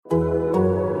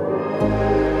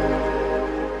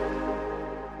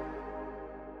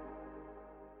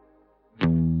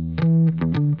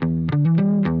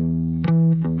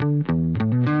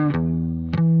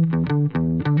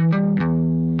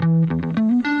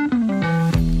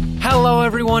Hello,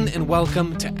 everyone, and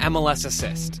welcome to MLS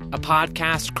Assist, a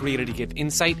podcast created to give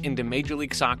insight into Major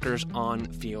League Soccer's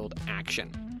on-field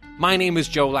action. My name is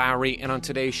Joe Lowry, and on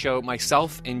today's show,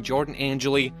 myself and Jordan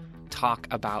Angeli talk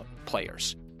about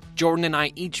players. Jordan and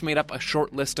I each made up a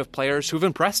short list of players who've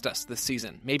impressed us this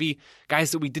season. Maybe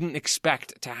guys that we didn't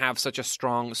expect to have such a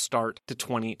strong start to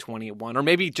 2021, or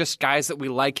maybe just guys that we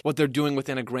like what they're doing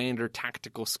within a grander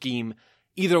tactical scheme.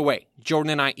 Either way,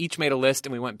 Jordan and I each made a list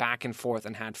and we went back and forth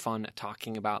and had fun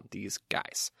talking about these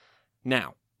guys.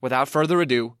 Now, without further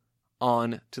ado,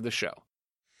 on to the show.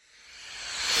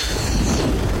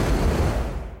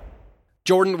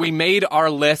 Jordan, we made our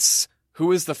lists.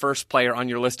 Who is the first player on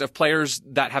your list of players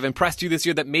that have impressed you this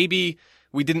year that maybe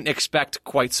we didn't expect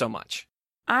quite so much?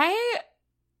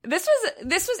 This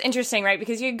was interesting, right?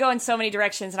 Because you could go in so many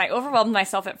directions and I overwhelmed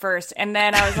myself at first. And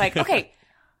then I was like, okay,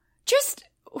 just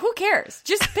who cares?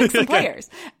 Just pick some players.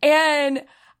 And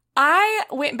I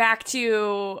went back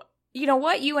to,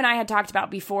 what you and I had talked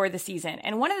about before the season.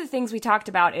 And one of the things we talked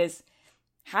about is,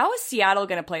 how is Seattle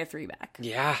going to play a 3-back?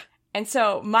 Yeah. And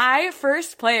so my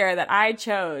first player that I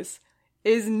chose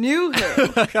is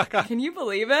Nuhu. Can you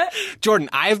believe it? Jordan,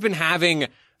 I've been having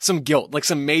some guilt, like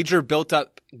some major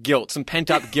built-up guilt, some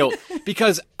pent-up guilt,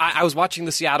 because I was watching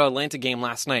the Seattle-Atlanta game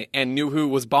last night, and Nuhu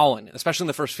was balling, especially in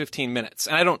the first 15 minutes.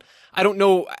 And I don't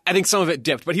know, I think some of it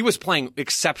dipped, but he was playing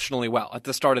exceptionally well at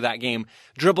the start of that game,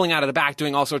 dribbling out of the back,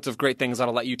 doing all sorts of great things that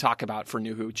I'll let you talk about for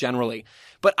Nuhu generally.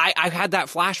 But I've had that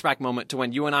flashback moment to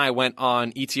when you and I went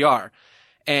on ETR,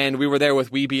 and we were there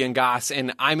with Weeby and Goss,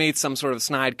 and I made some sort of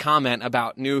snide comment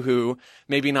about Nuhu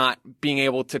maybe not being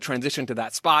able to transition to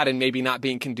that spot and maybe not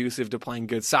being conducive to playing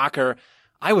good soccer.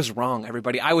 I was wrong,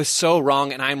 everybody. I was so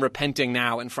wrong, and I'm repenting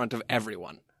now in front of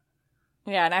everyone.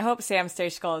 Yeah, and I hope Sam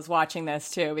Stejskal is watching this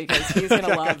too, because he's going to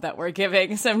love that we're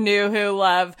giving some Nuhu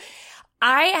love.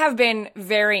 I have been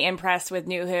very impressed with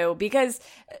Nuhu because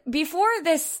before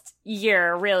this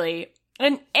year, really,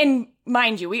 and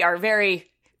mind you, we are very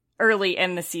early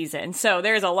in the season, so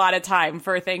there's a lot of time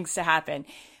for things to happen.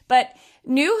 But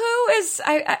Nuhu is,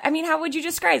 I mean, how would you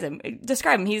describe him?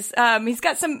 He's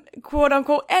got some quote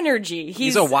unquote energy.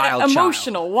 He's a wild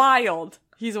emotional, child. Wild.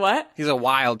 He's what? He's a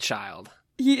wild child.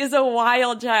 He is a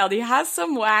wild child. He has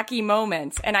some wacky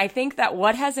moments. And I think that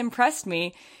what has impressed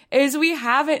me is we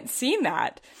haven't seen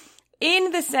that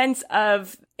in the sense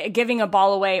of giving a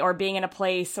ball away or being in a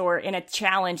place or in a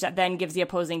challenge that then gives the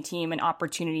opposing team an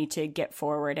opportunity to get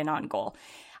forward and on goal.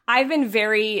 I've been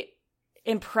very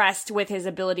impressed with his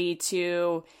ability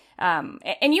to,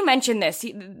 and you mentioned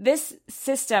this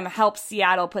system helps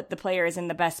Seattle put the players in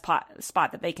the best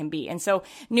spot that they can be. And so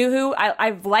Nuhu,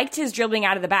 I've liked his dribbling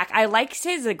out of the back. I liked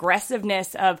his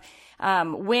aggressiveness of,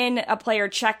 when a player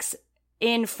checks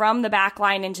in from the back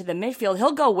line into the midfield,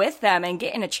 he'll go with them and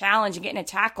get in a challenge and get in a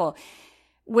tackle,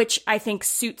 which I think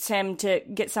suits him to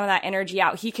get some of that energy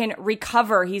out. He can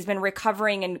recover. He's been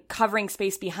recovering and covering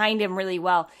space behind him really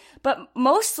well. But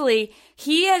mostly,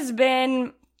 he has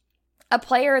been a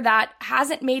player that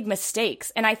hasn't made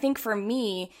mistakes. And I think for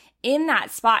me, in that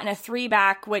spot in a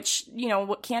 3-back, which,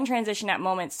 can transition at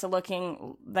moments to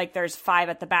looking like there's 5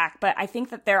 at the back. But I think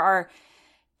that there are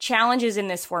challenges in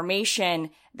this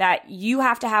formation that you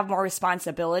have to have more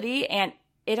responsibility, and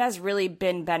it has really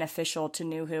been beneficial to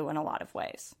Nuhu in a lot of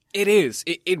ways. It is.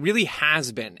 It really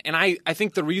has been. And I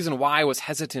think the reason why I was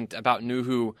hesitant about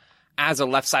Nuhu as a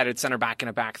left-sided center back in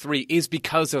a back three is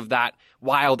because of that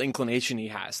wild inclination he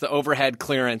has, the overhead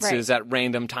clearances at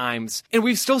random times. And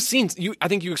we've still seen, I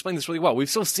think you explained this really well, we've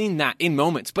still seen that in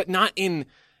moments, but not in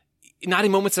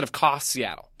moments that have cost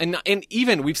Seattle. And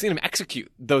even we've seen him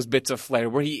execute those bits of flair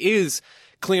where he is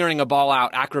clearing a ball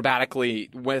out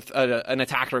acrobatically with an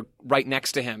attacker right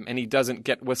next to him, and he doesn't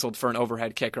get whistled for an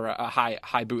overhead kick or a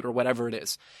high boot or whatever it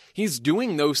is. He's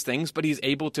doing those things, but he's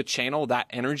able to channel that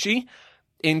energy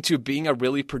into being a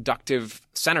really productive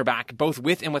center back, both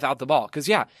with and without the ball. Because,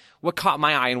 what caught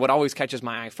my eye and what always catches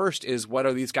my eye first is what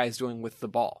are these guys doing with the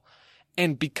ball?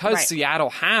 And because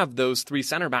Seattle have those 3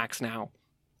 center backs now,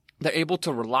 they're able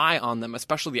to rely on them,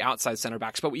 especially the outside center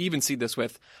backs. But we even see this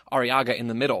with Arriaga in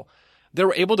the middle.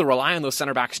 They're able to rely on those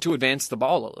center backs to advance the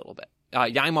ball a little bit.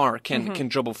 Yaimar can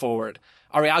dribble forward.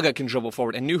 Arriaga can dribble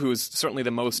forward. And Nuhu is certainly the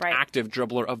most active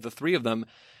dribbler of the 3 of them.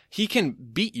 He can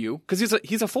beat you because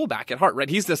he's a fullback at heart, right?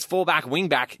 He's this fullback,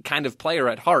 wingback kind of player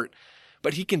at heart,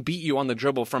 but he can beat you on the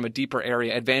dribble from a deeper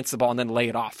area, advance the ball, and then lay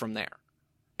it off from there.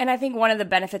 And I think one of the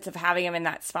benefits of having him in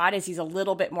that spot is he's a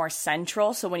little bit more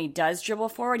central. So when he does dribble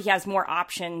forward, he has more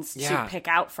options to pick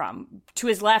out from, to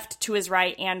his left, to his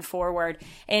right, and forward.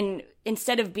 And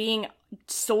instead of being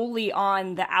solely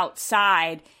on the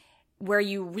outside, where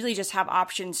you really just have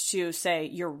options to, say,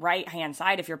 your right-hand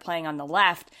side if you're playing on the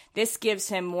left, this gives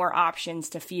him more options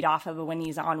to feed off of when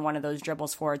he's on one of those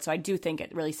dribbles forward. So I do think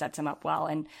it really sets him up well,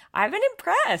 and I've been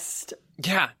impressed.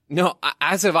 Yeah, no,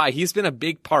 as have I. He's been a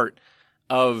big part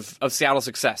of Seattle's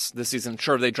success this season.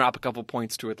 Sure, they drop a couple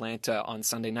points to Atlanta on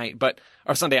Sunday night,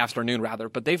 or Sunday afternoon rather,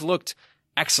 but they've looked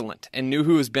excellent. And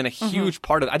Nuhu has been a huge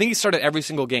part of it. I think he started every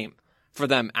single game for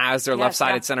them as their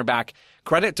left-sided center back.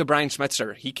 Credit to Brian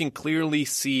Schmetzer. He can clearly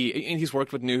see, and he's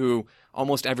worked with Nuhu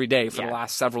almost every day for the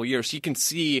last several years. He can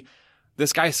see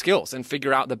this guy's skills and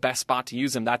figure out the best spot to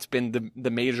use him. That's been the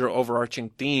major overarching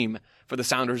theme for the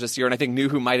Sounders this year, and I think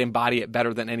Nuhu might embody it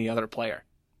better than any other player.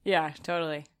 Yeah,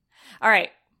 totally. All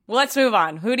right. Well, let's move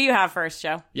on. Who do you have first,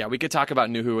 Joe? Yeah, we could talk about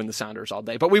Nuhu and the Sounders all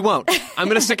day, but we won't. I'm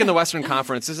going to stick in the Western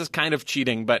Conference. This is kind of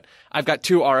cheating, but I've got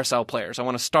 2 RSL players. I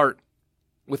want to start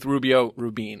with Rubio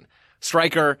Rubin.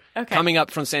 Striker, coming up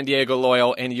from San Diego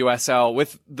Loyal and USL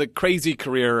with the crazy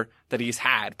career that he's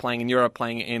had, playing in Europe,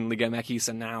 playing in Liga MX,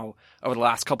 and now over the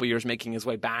last couple of years making his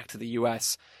way back to the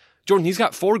U.S. Jordan, he's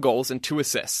got 4 goals and 2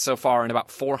 assists so far in about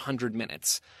 400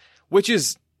 minutes, which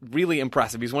is really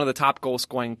impressive. He's one of the top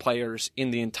goal-scoring players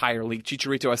in the entire league.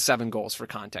 Chicharito has 7 goals for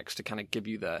context to kind of give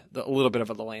you the a little bit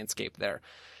of the landscape there.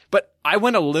 But I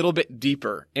went a little bit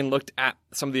deeper and looked at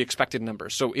some of the expected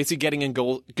numbers. So is he getting in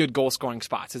good goal-scoring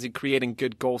spots? Is he creating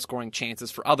good goal-scoring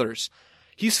chances for others?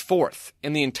 He's 4th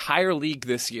in the entire league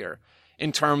this year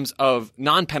in terms of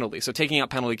non-penalty, so taking out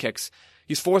penalty kicks.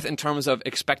 He's 4th in terms of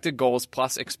expected goals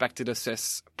plus expected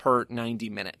assists per 90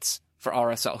 minutes for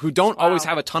RSL, who don't always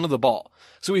have a ton of the ball.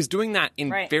 So he's doing that in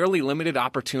fairly limited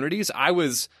opportunities. I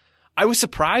was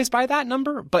surprised by that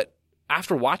number, but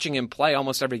after watching him play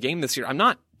almost every game this year, I'm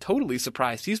not totally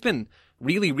surprised. He's been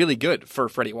really, really good for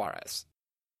Freddie Juarez.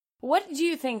 What do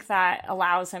you think that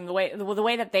allows him, the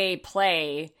way that they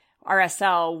play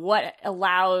RSL, what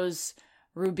allows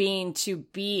Rubin to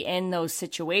be in those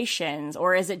situations?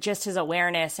 Or is it just his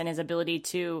awareness and his ability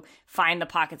to find the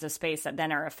pockets of space that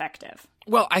then are effective?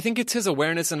 Well, I think it's his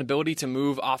awareness and ability to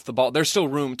move off the ball. There's still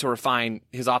room to refine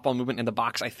his off-ball movement in the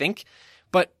box, I think.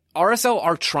 But RSL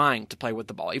are trying to play with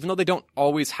the ball, even though they don't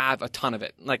always have a ton of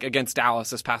it. Like against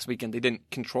Dallas this past weekend, they didn't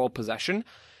control possession.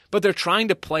 But they're trying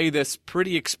to play this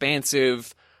pretty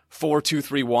expansive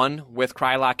 4-2-3-1 with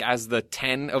Krylak as the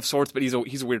 10 of sorts, but he's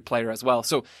a weird player as well.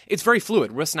 So it's very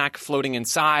fluid. Rusnak floating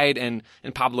inside and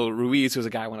Pablo Ruiz, who's a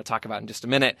guy I want to talk about in just a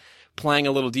minute, playing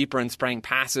a little deeper and spraying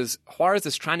passes. Juarez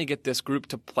is trying to get this group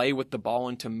to play with the ball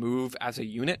and to move as a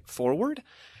unit forward.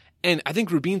 And I think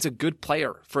Rubin's a good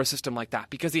player for a system like that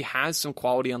because he has some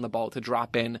quality on the ball to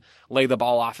drop in, lay the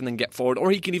ball off, and then get forward. Or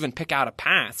he can even pick out a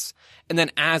pass. And then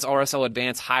as RSL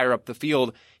advance higher up the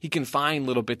field, he can find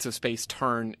little bits of space,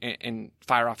 turn, and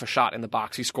fire off a shot in the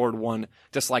box. He scored one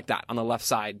just like that on the left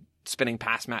side, spinning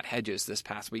past Matt Hedges this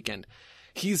past weekend.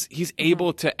 He's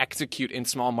able to execute in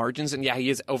small margins, and yeah, he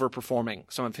is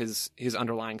overperforming some of his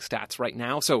underlying stats right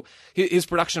now. So his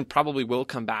production probably will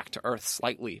come back to earth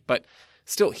slightly, but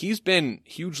still, he's been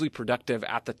hugely productive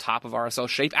at the top of RSL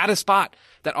shape at a spot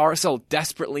that RSL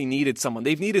desperately needed someone.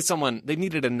 They've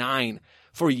needed a 9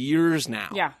 for years now.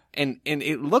 Yeah. And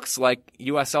it looks like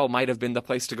USL might have been the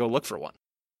place to go look for one.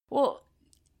 Well,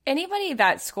 anybody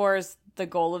that scores the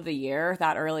goal of the year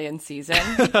that early in season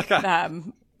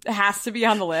has to be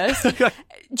on the list.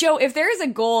 Joe, if there is a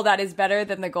goal that is better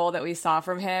than the goal that we saw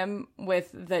from him with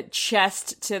the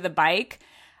chest to the bike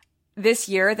this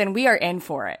year, then we are in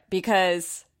for it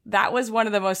because that was one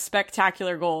of the most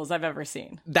spectacular goals I've ever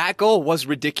seen. That goal was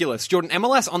ridiculous. Jordan,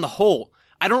 MLS on the whole,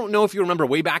 I don't know if you remember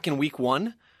way back in week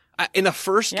 1, in the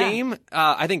first game,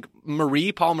 I think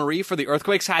Paul Marie for the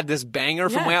Earthquakes had this banger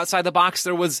from way outside the box.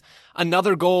 There was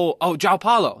another goal. Oh, João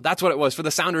Paulo. That's what it was for the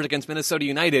Sounders against Minnesota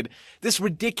United. This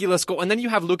ridiculous goal. And then you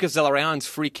have Lucas Zelarayán's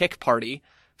free kick party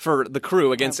for the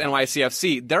Crew against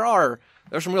NYCFC.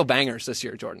 There's some real bangers this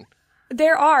year, Jordan.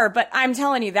 There are, but I'm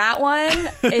telling you, that one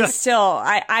is still,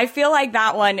 I feel like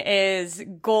that one is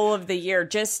goal of the year,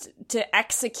 just to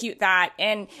execute that.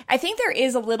 And I think there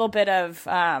is a little bit of,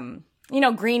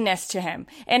 greenness to him.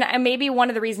 And maybe one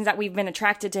of the reasons that we've been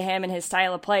attracted to him and his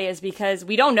style of play is because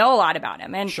we don't know a lot about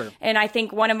him. And I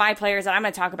think one of my players that I'm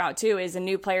going to talk about too is a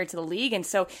new player to the league. And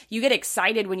so you get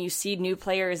excited when you see new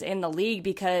players in the league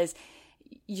because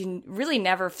you really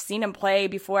never seen them play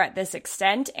before at this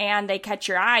extent, and they catch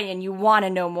your eye and you want to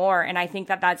know more. And I think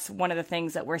that that's one of the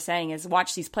things that we're saying is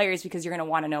watch these players because you're going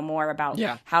to want to know more about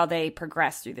how they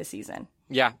progress through the season.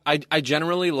 Yeah, I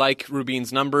generally like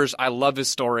Rubin's numbers. I love his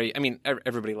story. I mean,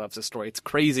 everybody loves his story. It's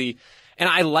crazy. And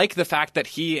I like the fact that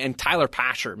he and Tyler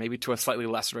Pasher, maybe to a slightly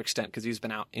lesser extent because he's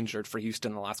been out injured for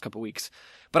Houston in the last couple of weeks.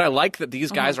 But I like that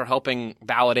these guys are helping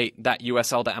validate that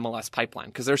USL to MLS pipeline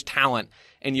because there's talent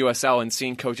in USL, and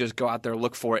seeing coaches go out there,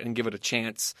 look for it, and give it a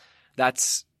chance.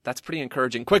 That's pretty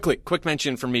encouraging. Quick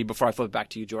mention from me before I flip back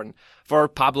to you, Jordan. For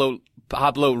Pablo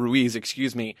Ruiz,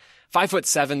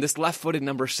 5'7", this left-footed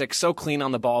number 6, so clean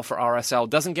on the ball for RSL.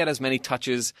 Doesn't get as many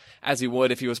touches as he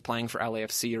would if he was playing for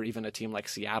LAFC or even a team like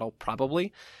Seattle,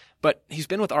 probably. But he's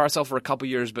been with RSL for a couple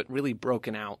years, but really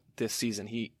broken out this season.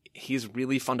 He's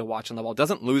really fun to watch on the ball.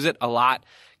 Doesn't lose it a lot.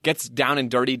 Gets down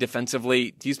and dirty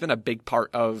defensively. He's been a big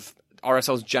part of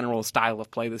RSL's general style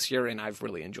of play this year, and I've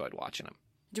really enjoyed watching him.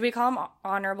 Do we call him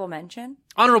honorable mention?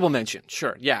 Honorable mention,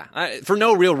 sure, yeah. For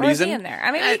no real reason. Or is he in there?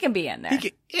 I mean, he can be in there.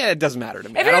 It doesn't matter to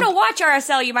me. If you're going to watch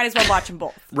RSL, you might as well watch them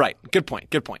both. Right. Good point.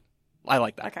 I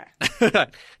like that. Okay.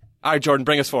 All right, Jordan,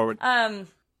 bring us forward.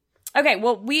 Okay,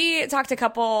 well, we talked a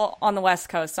couple on the West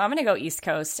Coast, so I'm going to go East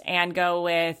Coast and go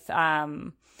with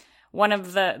one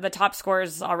of the top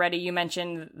scorers already. You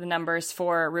mentioned the numbers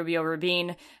for Rubio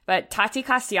Rubin, but Tati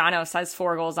Castellanos has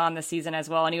 4 goals on the season as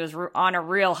well, and he was on a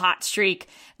real hot streak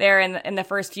there in the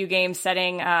first few games,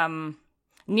 setting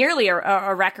nearly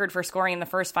a record for scoring in the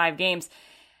first 5 games.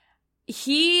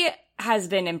 He has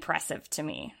been impressive to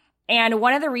me. And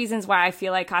one of the reasons why I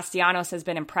feel like Castellanos has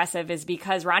been impressive is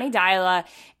because Ronny Deila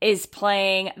is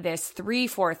playing this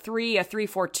 3-4-3, a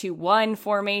 3-4-2-1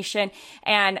 formation,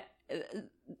 and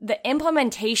the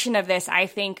implementation of this, I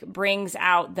think, brings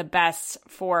out the best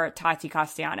for Tati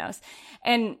Castellanos.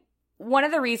 And one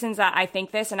of the reasons that I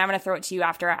think this, and I'm going to throw it to you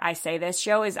after I say this,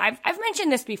 Joe, is I've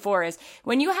mentioned this before, is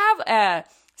when you have a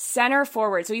center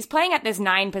forward, so he's playing at this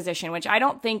 9 position, which I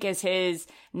don't think is his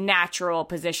natural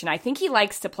position. I think he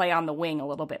likes to play on the wing a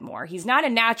little bit more. He's not a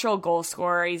natural goal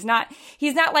scorer. He's not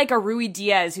like a Rui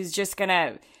Diaz who's just going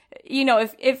to,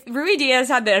 if Rui Diaz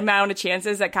had the amount of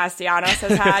chances that Castellanos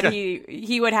has had,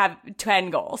 he would have 10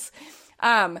 goals.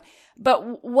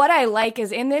 But what I like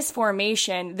is in this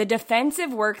formation, the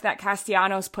defensive work that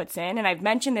Castellanos puts in, and I've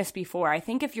mentioned this before, I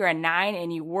think if you're a 9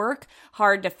 and you work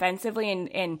hard defensively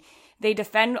and they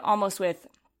defend almost with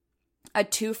a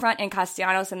 2 front in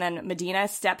Castellanos, and then Medina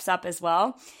steps up as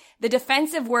well. The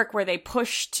defensive work where they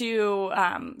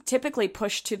typically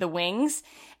push to the wings,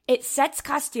 it sets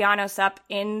Castellanos up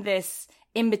in this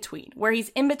in-between, where he's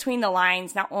in between the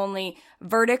lines, not only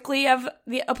vertically of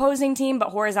the opposing team, but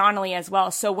horizontally as well.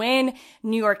 So when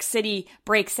New York City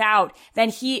breaks out, then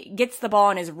he gets the ball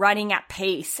and is running at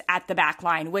pace at the back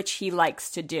line, which he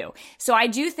likes to do. So I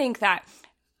do think that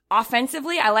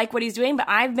offensively, I like what he's doing, but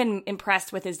I've been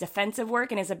impressed with his defensive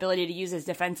work and his ability to use his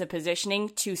defensive positioning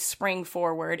to spring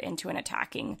forward into an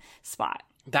attacking spot.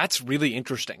 That's really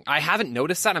interesting. I haven't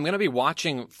noticed that. I'm going to be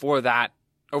watching for that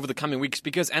over the coming weeks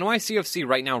because NYCFC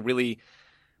right now really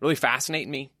fascinate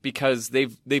me because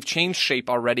they've changed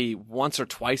shape already once or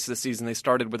twice this season. They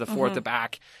started with a 4 at the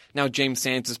back. Now James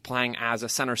Sands is playing as a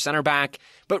center back,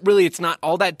 but really it's not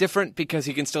all that different because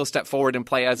he can still step forward and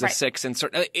play as a 6. And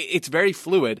it's very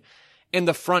fluid in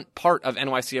the front part of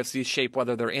NYCFC's shape,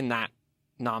 whether they're in that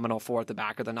nominal 4 at the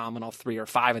back or the nominal 3 or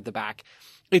 5 at the back.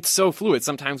 It's so fluid.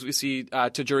 Sometimes we see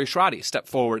Tajuri Shradi step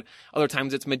forward. Other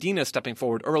times it's Medina stepping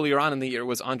forward. Earlier on in the year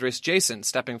was Andres Jason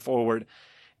stepping forward.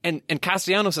 And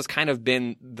Castellanos has kind of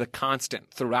been the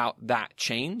constant throughout that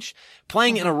change,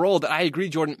 playing in a role that I agree,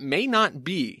 Jordan, may not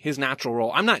be his natural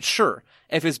role. I'm not sure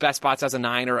if his best spot's as a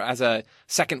 9 or as a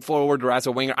second forward or as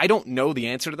a winger. I don't know the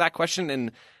answer to that question, and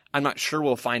I'm not sure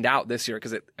we'll find out this year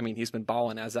because he's been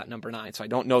balling as that number 9, so I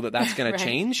don't know that that's going right. to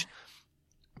change.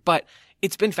 But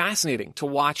it's been fascinating to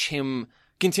watch him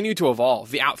continue to evolve.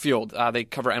 The outfield, they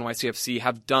cover NYCFC,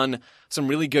 have done some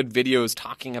really good videos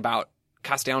talking about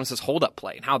Castellanos' hold-up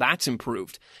play and how that's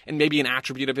improved, and maybe an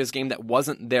attribute of his game that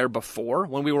wasn't there before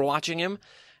when we were watching him.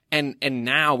 And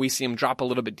now we see him drop a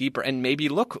little bit deeper and maybe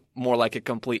look more like a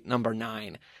complete number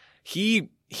 9.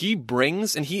 He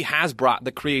brings, and he has brought,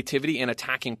 the creativity and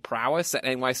attacking prowess that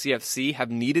NYCFC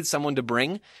have needed someone to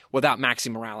bring without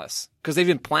Maxi Morales. Because they've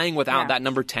been playing without that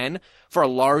number 10 for a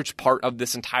large part of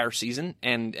this entire season,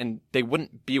 and they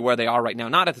wouldn't be where they are right now.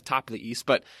 Not at the top of the East,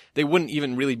 but they wouldn't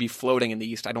even really be floating in the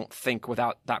East, I don't think,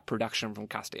 without that production from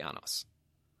Castellanos.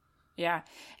 Yeah.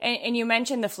 And you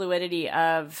mentioned the fluidity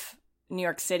of New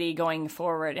York City going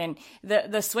forward. And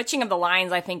the switching of the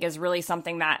lines, I think, is really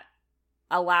something that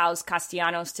allows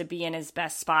Castellanos to be in his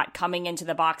best spot coming into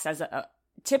the box as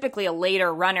typically a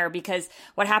later runner, because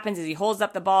what happens is he holds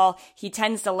up the ball, he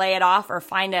tends to lay it off or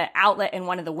find an outlet in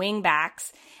one of the wing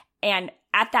backs. And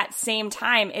at that same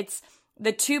time, it's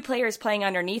the two players playing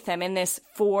underneath him in this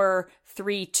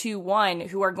 4-3-2-1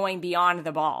 who are going beyond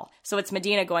the ball. So it's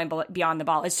Medina going beyond the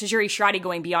ball. It's Tajuri Shradi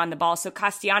going beyond the ball. So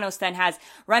Castellanos then has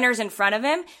runners in front of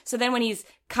him. So then when he's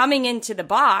coming into the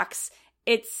box,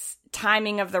 it's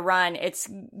timing of the run. It's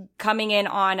coming in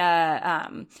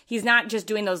on he's not just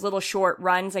doing those little short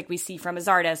runs like we see from a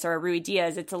Zardes or a Rui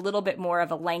Diaz. It's a little bit more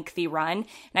of a lengthy run. And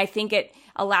I think it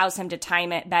allows him to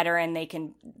time it better, and they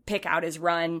can pick out his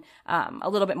run a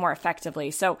little bit more effectively.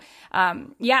 So, I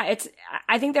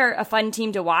think they're a fun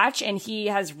team to watch, and he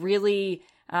has really,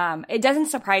 it doesn't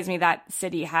surprise me that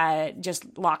City had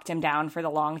just locked him down for the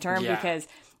long term because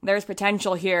there's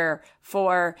potential here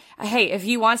for, hey, if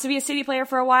he wants to be a City player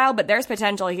for a while, but there's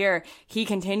potential here. He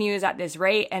continues at this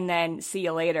rate and then see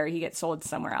you later. He gets sold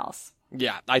somewhere else.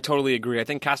 Yeah, I totally agree. I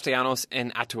think Castellanos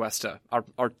and Atuesta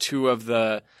are two of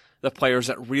the players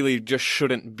that really just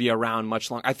shouldn't be around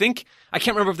much longer. I can't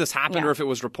remember if this happened or if it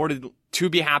was reported to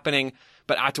be happening,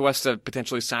 but Atuesta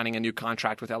potentially signing a new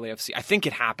contract with LAFC. I think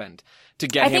it happened to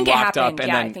get him locked up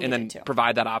and then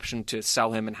provide that option to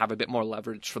sell him and have a bit more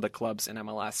leverage for the clubs in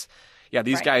MLS. Yeah,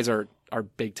 these guys are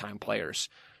big time players.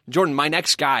 Jordan, my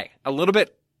next guy, a little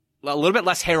bit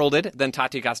less heralded than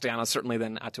Tati Castellanos, certainly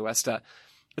than Atuesta.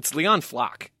 It's Leon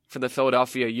Flach for the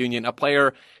Philadelphia Union, a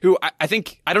player who I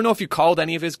don't know if you called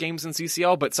any of his games in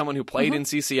CCL, but someone who played in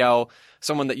CCL,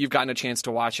 someone that you've gotten a chance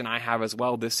to watch, and I have as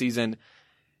well this season.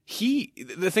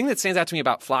 The thing that stands out to me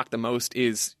about Flach the most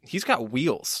is he's got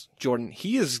wheels, Jordan.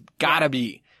 He has got to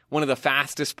be one of the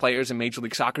fastest players in Major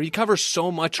League Soccer. He covers so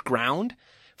much ground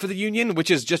for the Union, which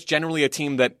is just generally a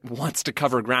team that wants to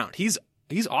cover ground. He's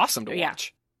awesome to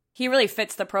watch. He really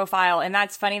fits the profile, and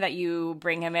that's funny that you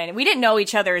bring him in. We didn't know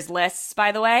each other's lists,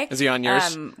 by the way. Is he on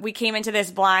yours? We came into this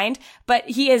blind, but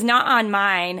he is not on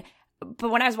mine.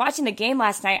 But when I was watching the game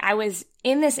last night, I was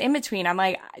in this in-between. I'm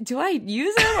like, do I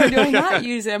use him or do I not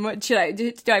use him? Do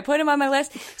I put him on my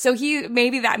list? So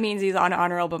maybe that means he's on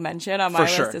honorable mention on my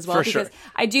list as well. Because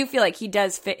I do feel like he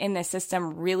does fit in the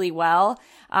system really well.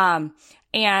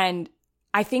 And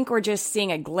I think we're just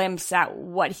seeing a glimpse at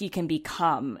what he can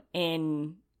become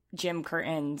in Jim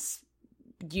Curtin's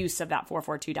use of that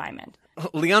 4-4-2 diamond.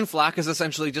 Leon Flach has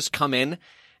essentially just come in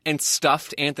and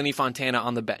stuffed Anthony Fontana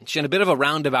on the bench in a bit of a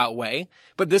roundabout way.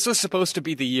 But this was supposed to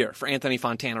be the year for Anthony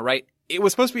Fontana, right? It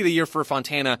was supposed to be the year for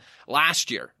Fontana last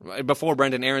year, before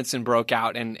Brendan Aronson broke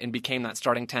out and became that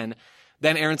starting 10.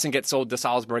 Then Aronson gets sold to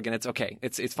Salzburg, and it's okay.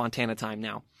 It's Fontana time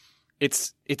now.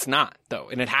 It's not, though,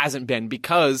 and it hasn't been,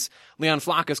 because Leon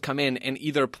Flach has come in and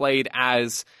either played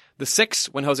as the 6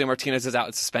 when Jose Martinez is out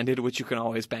and suspended, which you can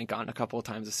always bank on a couple of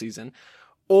times a season,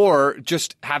 or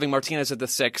just having Martinez at the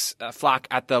 6, Flach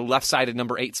at the left-sided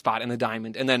number 8 spot in the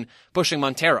diamond, and then pushing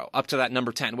Montero up to that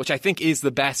number 10, which I think is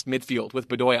the best midfield with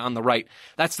Bedoya on the right.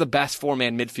 That's the best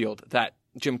 4-man midfield that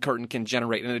Jim Curtin can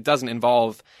generate, and it doesn't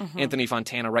involve Anthony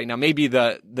Fontana right now. Maybe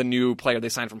the new player they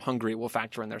signed from Hungary will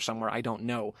factor in there somewhere. I don't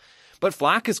know. But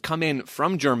Flach has come in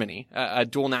from Germany, a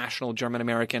dual national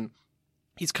German-American.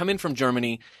 He's come in from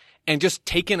Germany and just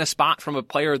taken a spot from a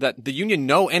player that the Union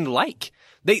know and like.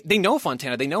 They know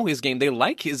Fontana. They know his game. They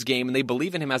like his game, and they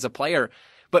believe in him as a player.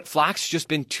 But Flach's just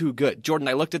been too good. Jordan,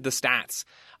 I looked at the stats.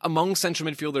 Among central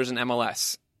midfielders in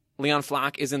MLS, Leon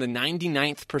Flach is in the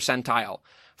 99th percentile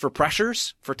for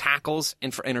pressures, for tackles,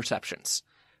 and for interceptions.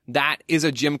 That is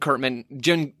a Jim Curtin,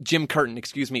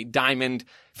 diamond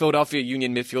Philadelphia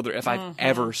Union midfielder if I've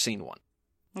ever seen one.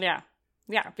 Yeah.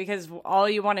 Yeah, because all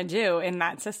you want to do in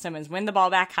that system is win the ball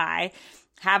back high,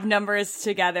 have numbers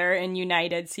together and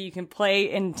united so you can play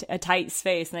in a tight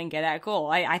space and then get at goal.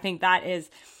 I think that is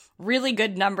really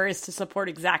good numbers to support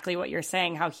exactly what you're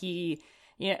saying, how he,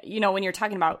 when you're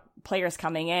talking about players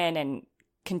coming in and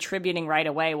contributing right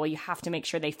away, well, you have to make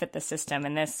sure they fit the system,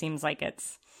 and this seems like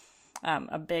it's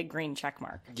a big green check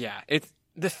mark. Yeah,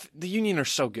 the Union are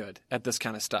so good at this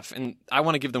kind of stuff, and I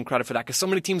want to give them credit for that, because so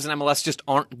many teams in MLS just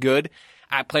aren't good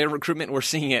at player recruitment. We're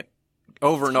seeing it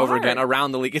over and over again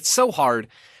around the league. It's so hard,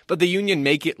 but the Union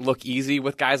make it look easy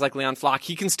with guys like Leon Flach.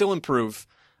 He can still improve,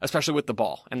 especially with the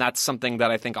ball, and that's something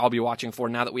that I think I'll be watching for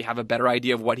now that we have a better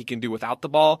idea of what he can do without the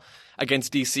ball.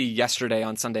 Against DC yesterday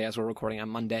on Sunday, as we're recording on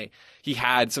Monday, he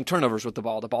had some turnovers with the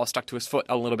ball. The ball stuck to his foot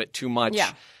a little bit too much.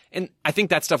 Yeah. And I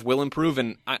think that stuff will improve,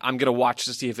 and I'm going to watch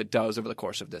to see if it does over the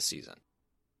course of this season.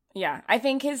 Yeah, I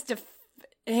think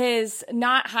his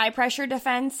not high-pressure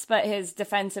defense, but his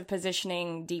defensive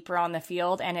positioning deeper on the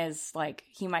field, and his,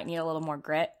 he might need a little more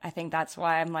grit. I think that's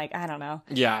why I'm I don't know.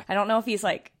 Yeah. I don't know if he's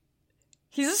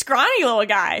a scrawny little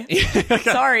guy.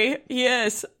 Sorry, he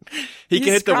is. He can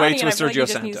hit the weights with Sergio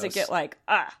Santos. He just needs to get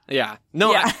Yeah.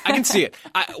 No, yeah. I can see it.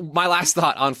 My last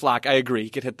thought on Flach, I agree. He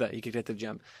could hit the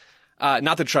gym.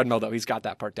 Not the treadmill, though. He's got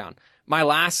that part down. My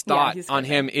last thought on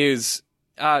him is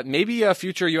maybe a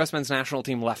future U.S. men's national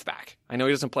team left back. I know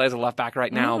he doesn't play as a left back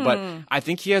right now, but I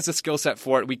think he has a skill set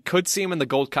for it. We could see him in the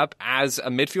Gold Cup as a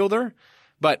midfielder,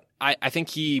 but I think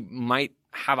he might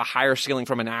have a higher ceiling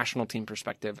from a national team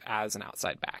perspective as an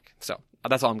outside back. So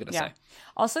that's all I'm going to say.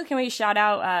 Also, can we shout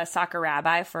out Soccer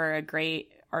Rabbi for a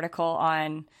great article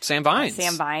on Sam Vines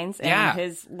and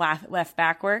his left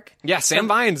back work. Yeah, Sam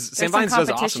Vines does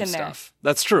awesome stuff.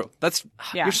 That's true.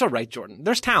 You're so right, Jordan.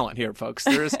 There's talent here, folks.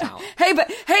 There is talent.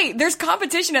 hey, there's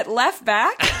competition at left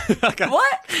back.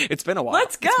 What? It's been a while.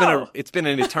 Let's go. It's been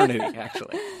an eternity,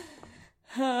 actually.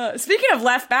 Speaking of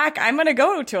left back, I'm going to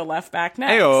go to a left back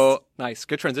next. Hey-oh. Nice.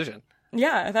 Good transition.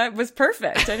 Yeah, that was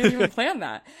perfect. I didn't even plan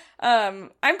that. I'm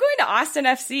going to Austin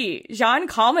FC. Jan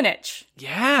Kalmanic.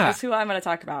 Yeah. That's who I'm going to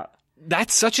talk about.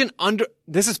 That's such an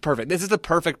This is perfect. This is the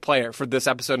perfect player for this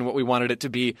episode and what we wanted it to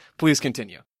be. Please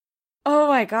continue. Oh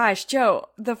my gosh, Joe.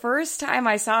 The first time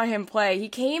I saw him play, he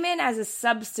came in as a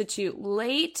substitute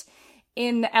late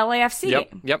in the LAFC.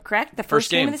 Yep. Correct? The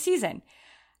first game of the season.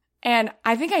 And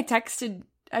I think I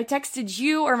texted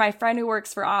you or my friend who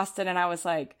works for Austin, and I was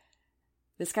like,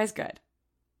 this guy's good.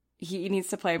 He needs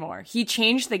to play more. He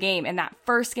changed the game in that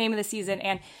first game of the season.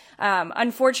 And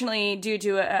unfortunately, due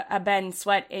to a Ben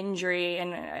Sweat injury,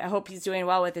 and I hope he's doing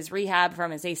well with his rehab from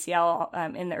his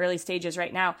ACL in the early stages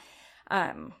right now,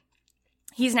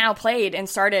 he's now played and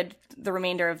started the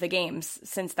remainder of the games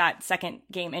since that second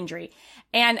game injury.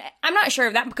 And I'm not sure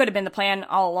if that could have been the plan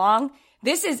all along.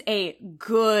 This is a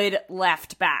good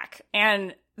left back.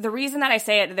 And the reason that I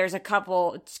say it, there's a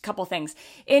couple things.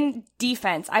 In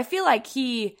defense, I feel like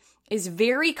he is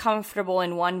very comfortable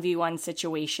in 1v1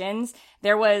 situations.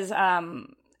 There was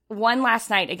one last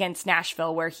night against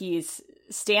Nashville where he's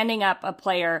standing up a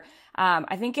player,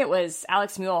 I think it was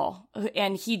Alex Mule,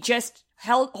 and he just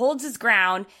holds his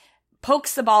ground,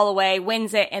 pokes the ball away,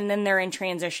 wins it, and then they're in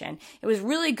transition. It was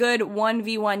really good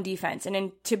 1v1 defense.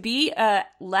 And to be a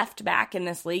left back in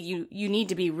this league, you need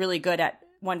to be really good at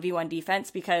 1v1 defense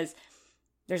because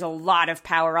there's a lot of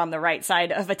power on the right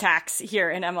side of attacks here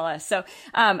in MLS. So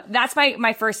that's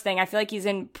my first thing. I feel like he's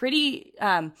in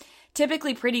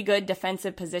typically pretty good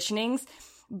defensive positionings,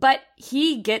 but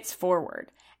he gets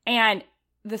forward. And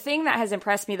the thing that has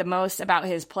impressed me the most about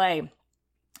his play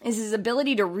is his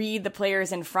ability to read the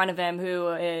players in front of him, who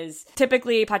is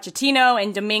typically Pochettino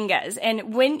and Dominguez.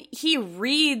 And when he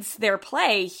reads their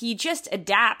play, he just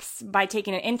adapts by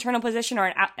taking an internal position or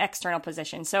an external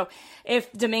position. So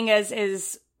if Dominguez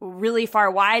is really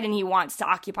far wide and he wants to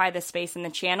occupy the space in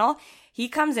the channel, he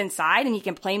comes inside and he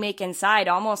can play make inside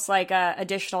almost like a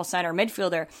additional center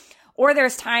midfielder. Or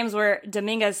there's times where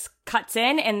Dominguez cuts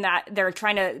in and that they're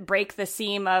trying to break the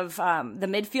seam of the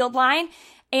midfield line.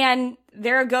 And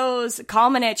there goes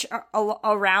Kalmanic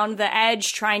around the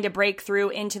edge trying to break through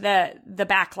into the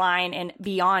back line and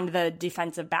beyond the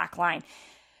defensive back line.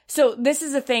 So this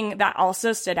is a thing that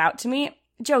also stood out to me.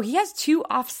 Joe, he has 2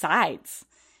 offsides.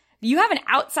 You have an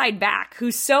outside back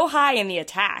who's so high in the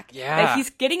attack that he's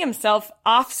getting himself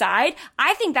offside.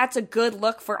 I think that's a good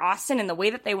look for Austin and the way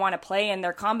that they want to play and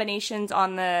their combinations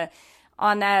on the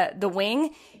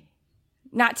wing.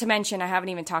 Not to mention, I haven't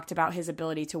even talked about his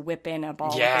ability to whip in a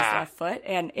ball with his left foot.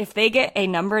 And if they get a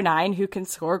number 9 who can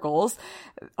score goals,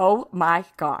 oh my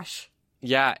gosh.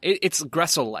 Yeah, it's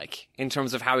Gressel-like in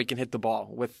terms of how he can hit the ball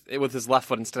with his left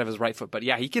foot instead of his right foot. But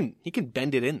yeah, he can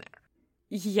bend it in there.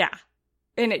 Yeah.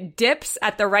 And it dips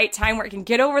at the right time where it can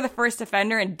get over the first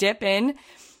defender and dip in.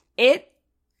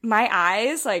 My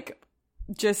eyes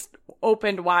just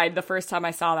opened wide the first time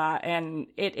I saw that. And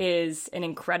it is an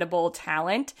incredible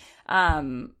talent.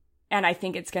 And I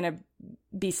think it's going to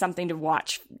be something to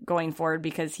watch going forward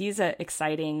because he's an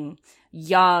exciting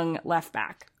young left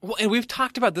back. Well, and we've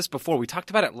talked about this before. We talked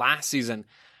about it last season.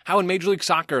 How in Major League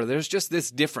Soccer, there's just this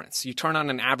difference. You turn on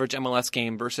an average MLS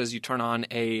game versus you turn on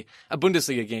a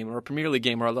Bundesliga game or a Premier League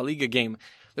game or a La Liga game.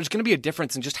 There's going to be a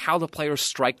difference in just how the players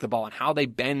strike the ball and how they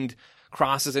bend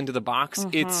crosses into the box.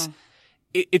 Mm-hmm.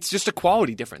 It's just a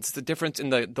quality difference. It's a difference in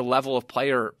the level of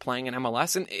player playing in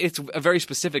MLS. And it's a very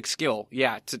specific skill,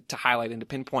 to highlight and to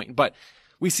pinpoint. But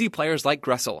we see players like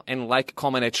Gressel and like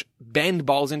Kalmanic bend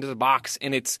balls into the box.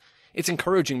 And it's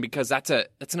encouraging because that's an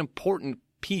important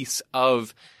piece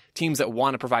of teams that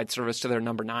want to provide service to their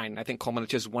number 9. I think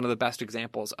Kalmanic is one of the best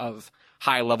examples of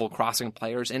high-level crossing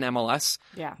players in MLS.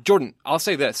 Yeah. Jordan, I'll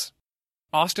say this.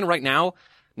 Austin right now,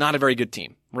 not a very good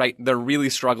team, right? They're really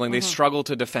struggling. Mm-hmm. They struggle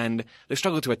to defend. They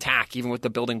struggle to attack, even with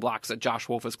the building blocks that Josh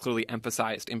Wolf has clearly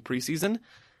emphasized in preseason.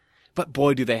 But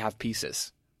boy, do they have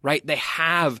pieces. right? They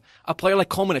have a player like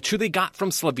Kolmanic, who they got from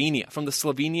Slovenia, from the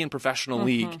Slovenian professional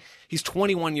league. He's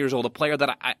 21 years old, a player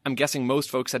that I'm guessing most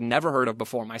folks had never heard of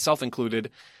before, myself included.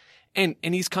 And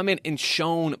he's come in and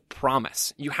shown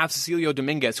promise. You have Cecilio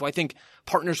Dominguez, who I think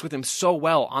partners with him so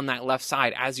well on that left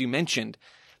side, as you mentioned.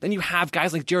 Then you have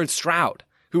guys like Jared Stroud,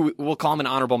 who we'll call him an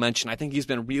honorable mention. I think he's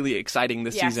been really exciting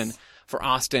this season for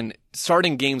Austin,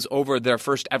 starting games over their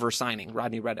first ever signing,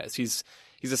 Rodney Redes. He's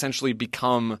essentially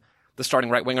become the starting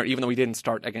right winger, even though he didn't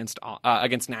start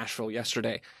against Nashville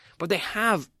yesterday. But they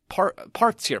have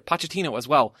parts here, Pochettino as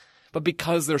well. But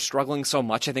because they're struggling so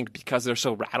much, I think because they're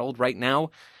so rattled right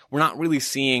now, we're not really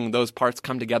seeing those parts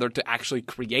come together to actually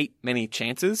create many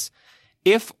chances.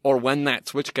 If or when that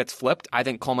switch gets flipped, I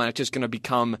think Kolmanic is going to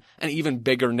become an even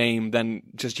bigger name than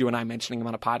just you and I mentioning him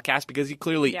on a podcast, because he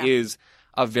clearly is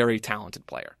a very talented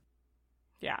player.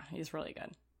 Yeah, he's really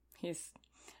good.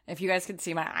 If you guys could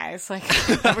see my eyes, like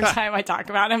every time I talk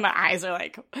about him, my eyes are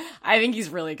like, I think he's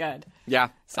really good. Yeah,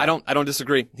 so. I don't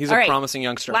disagree. He's a promising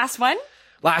youngster. Last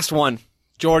one.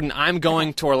 Jordan, I'm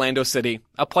going to Orlando City,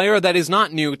 a player that is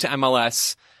not new to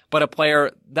MLS, but a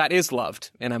player that is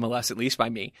loved in MLS, at least by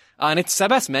me. And it's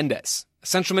Sebas Mendes,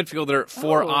 central midfielder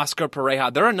for Oscar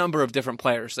Pareja. There are a number of different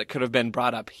players that could have been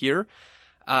brought up here.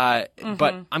 But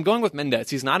I'm going with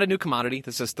Mendes. He's not a new commodity.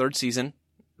 This is his third season,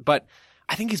 but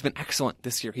I think he's been excellent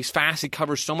this year. He's fast. He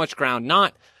covers so much ground,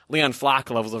 not Leon Flach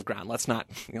levels of ground. Let's not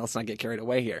get carried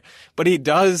away here, but he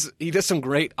does some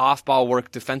great off ball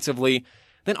work defensively.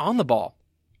 Then on the ball,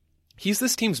 he's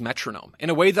this team's metronome in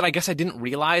a way that I guess I didn't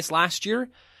realize last year.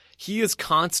 He is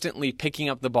constantly picking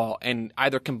up the ball and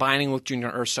either combining with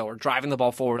Junior Urso or driving the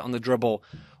ball forward on the dribble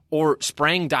or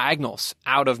spraying diagonals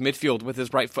out of midfield with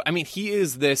his right foot. I mean, he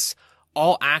is this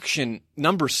all-action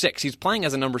number 6. He's playing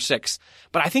as a number 6,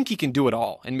 but I think he can do it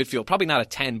all in midfield. Probably not a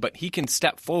 10, but he can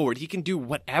step forward. He can do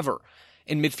whatever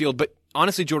in midfield. But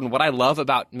honestly, Jordan, what I love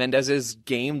about Mendes's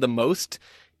game the most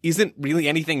isn't really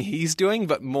anything he's doing,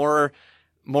 but more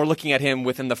looking at him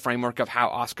within the framework of how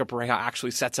Oscar Pareja actually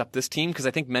sets up this team, because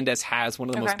I think Mendes has one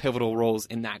of the most pivotal roles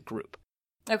in that group.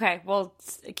 Okay, well,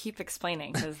 keep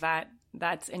explaining, because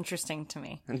that's interesting to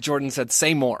me. And Jordan said,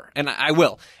 say more, and I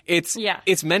will. It's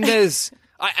Mendes.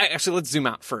 Actually, let's zoom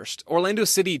out first. Orlando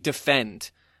City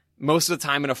defend most of the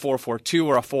time in a 4-4-2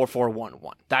 or a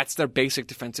 4-4-1-1. That's their basic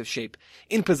defensive shape.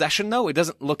 In possession, though, it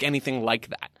doesn't look anything like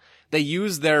that. They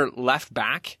use their left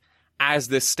back as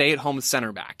this stay-at-home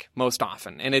center back most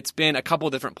often. And it's been a couple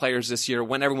of different players this year.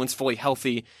 When everyone's fully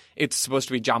healthy, it's supposed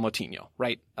to be John Moutinho,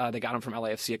 right? They got him from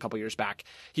LAFC a couple years back.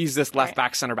 He's this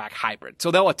left-back, center-back hybrid. So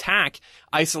they'll attack,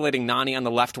 isolating Nani on the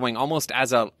left wing almost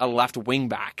as a left wing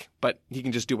back, but he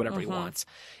can just do whatever he wants.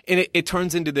 And it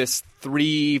turns into this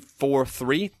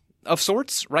 3-4-3 of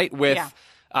sorts, right?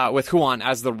 With Juan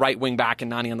as the right wing back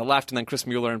and Nani on the left, and then Chris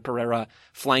Mueller and Pereira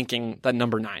flanking the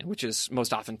number 9, which is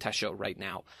most often Tesho right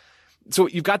now. So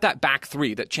you've got that back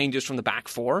 3 that changes from the back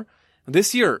 4.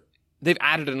 This year, they've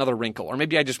added another wrinkle, or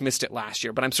maybe I just missed it last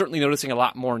year, but I'm certainly noticing a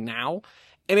lot more now.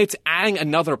 And it's adding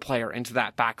another player into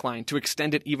that back line to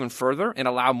extend it even further and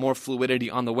allow more fluidity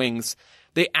on the wings.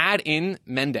 They add in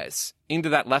Mendes into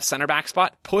that left center back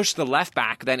spot, push the left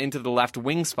back then into the left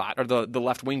wing spot, or the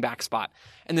left wing back spot,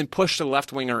 and then push the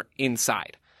left winger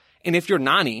inside. And if you're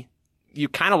Nani, you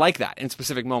kind of like that in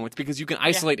specific moments because you can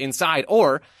isolate inside,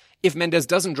 or if Mendes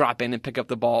doesn't drop in and pick up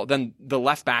the ball, then the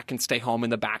left back can stay home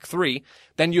in the back 3.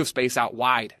 Then you have space out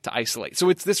wide to isolate. So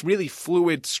it's this really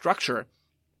fluid structure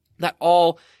that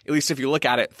all, at least if you look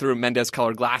at it through Mendes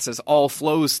colored glasses, all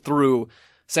flows through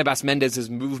Sebas Mendes'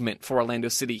 movement for Orlando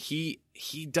City. He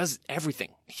does everything.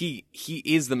 He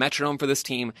is the metronome for this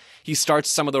team. He starts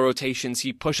some of the rotations.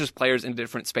 He pushes players into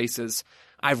different spaces.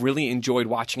 I've really enjoyed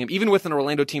watching him. Even with an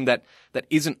Orlando team that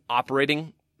isn't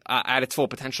operating at its full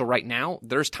potential right now,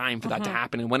 there's time for that to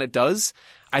happen. And when it does,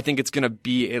 I think it's going to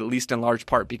be, at least in large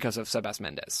part, because of Sebas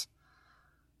Mendes.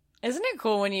 Isn't it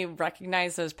cool when you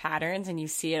recognize those patterns and you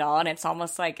see it all, and it's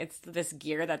almost like it's this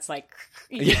gear that's like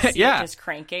just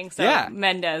cranking. So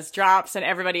Mendes drops and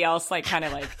everybody else like kind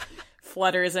of like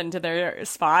flutters into their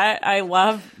spot. I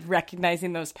love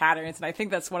recognizing those patterns, and I think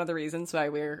that's one of the reasons why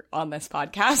we're on this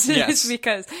podcast is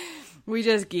because we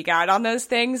just geek out on those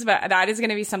things. But that is going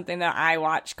to be something that I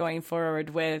watch going forward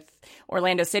with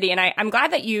Orlando City. And I'm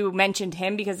glad that you mentioned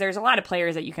him, because there's a lot of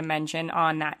players that you can mention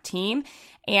on that team.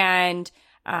 And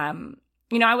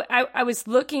I was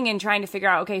looking and trying to figure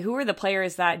out, okay, who are the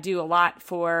players that do a lot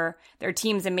for their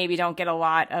teams and maybe don't get a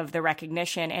lot of the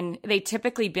recognition? And they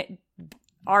typically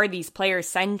are these players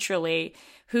centrally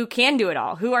who can do it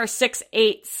all, who are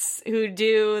 6'8", who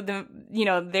do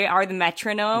they are the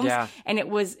metronomes. Yeah. And it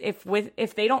was,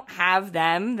 if they don't have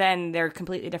them, then they're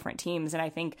completely different teams. And I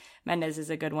think Mendez is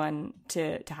a good one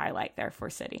to highlight there for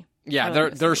City. Yeah,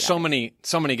 there are so many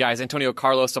guys. Antonio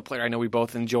Carlos, a player I know we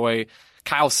both enjoy.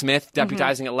 Kyle Smith,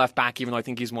 deputizing at left back, even though I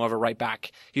think he's more of a right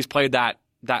back. He's played that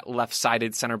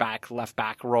left-sided center back, left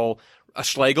back role.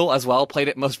 Schlegel as well played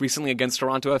it most recently against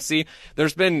Toronto FC.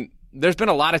 There's been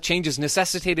a lot of changes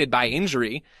necessitated by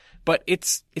injury, but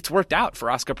it's worked out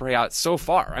for Oscar Pareja so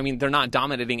far. I mean, they're not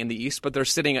dominating in the East, but they're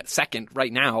sitting at second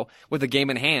right now with a game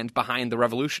in hand behind the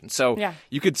Revolution. So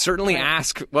you could certainly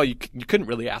ask, well, you couldn't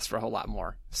really ask for a whole lot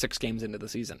more 6 games into the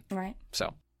season. Right.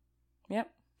 So. Yep.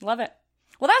 Love it.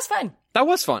 Well, that was fun. That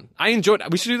was fun. I enjoyed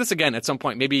it. We should do this again at some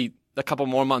point, maybe a couple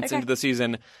more months into the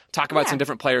season, talk about some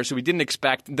different players who we didn't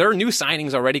expect. There are new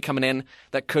signings already coming in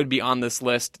that could be on this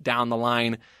list down the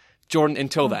line. Jordan,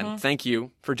 until then, thank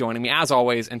you for joining me, as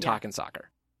always, and talking soccer.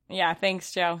 Yeah,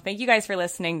 thanks, Joe. Thank you guys for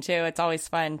listening, too. It's always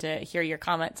fun to hear your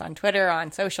comments on Twitter,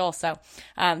 on social. So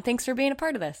thanks for being a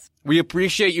part of this. We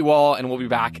appreciate you all, and we'll be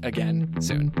back again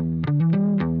soon.